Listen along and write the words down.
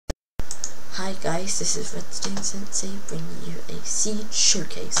Hi guys, this is Redstone Sensei bringing you a seed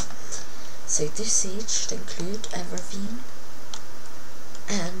showcase. So this seed should include a ravine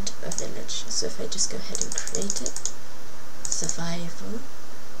and a village. So if I just go ahead and create it, survival,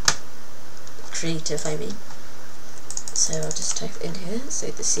 creative I mean. So I'll just type in here, so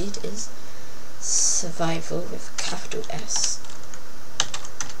the seed is survival with capital S.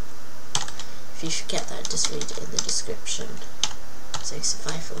 If you forget that, just read it in the description. So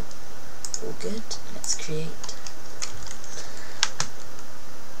survival. All good, let's create.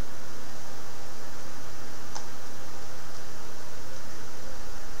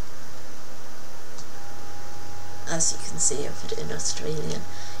 As you can see, I put it in Australian.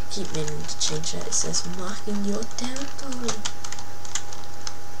 Keep meaning to change that. It says marking your territory.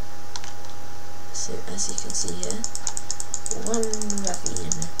 So as you can see here, one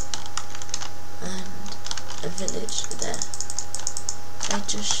ravine and a village there. I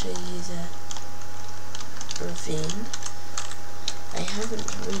just show you the ravine. I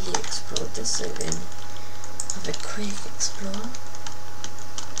haven't really explored this, so I'm going to have a quick explore.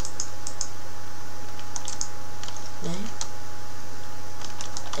 No,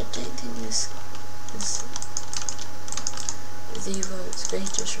 I don't think this is the world's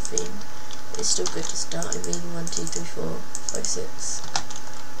greatest ravine. It's still good to start. I mean, 1, 2, 3, 4, 5, 6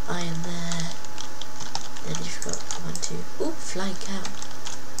 iron there. Then you've got 1, 2, ooh, flying cow.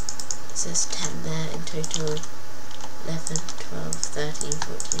 It says 10 there in total. 11, 12, 13,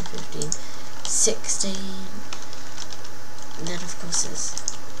 14, 15, 16. And then of course there's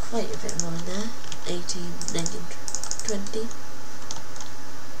quite a bit more in there. 18, 19, 20,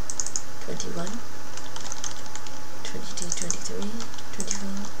 21, 22, 23,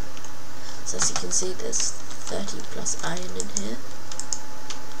 24. So as you can see, there's 30 plus iron in here.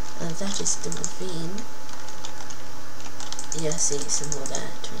 And that is the ravine. Yeah, see some more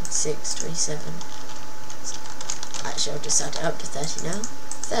there, 26, 27, actually I'll just add it up to 30 now,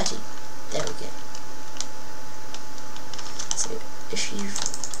 30, there we go. So if you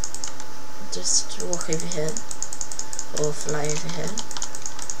just walk over here, or fly over here,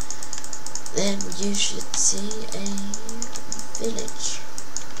 then you should see a village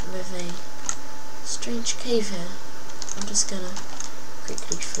with a strange cave here. I'm just gonna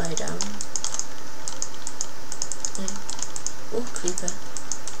quickly fly down. Oh, creeper.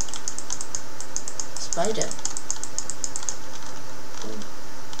 Spider. Oh,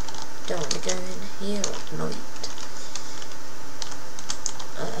 don't want to go in here at night.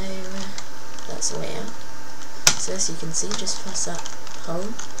 That's the way out. So as you can see, just past that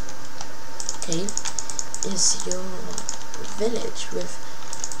hole, cave, is your village with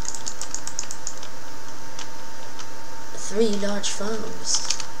 3 large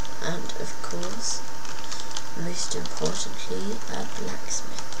farms. And of course, most importantly, a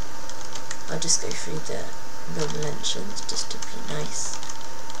blacksmith. I'll just go through the normal entrance just to be nice.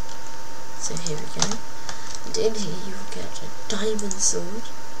 So here we go. And in here you will get a diamond sword,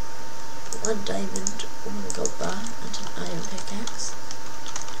 1 diamond, 1 gold bar, and an iron pickaxe.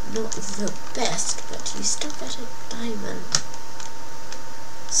 Not the best, but you still get a diamond.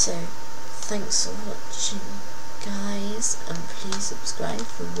 So, thanks for watching, guys, and please subscribe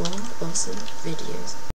for more awesome videos.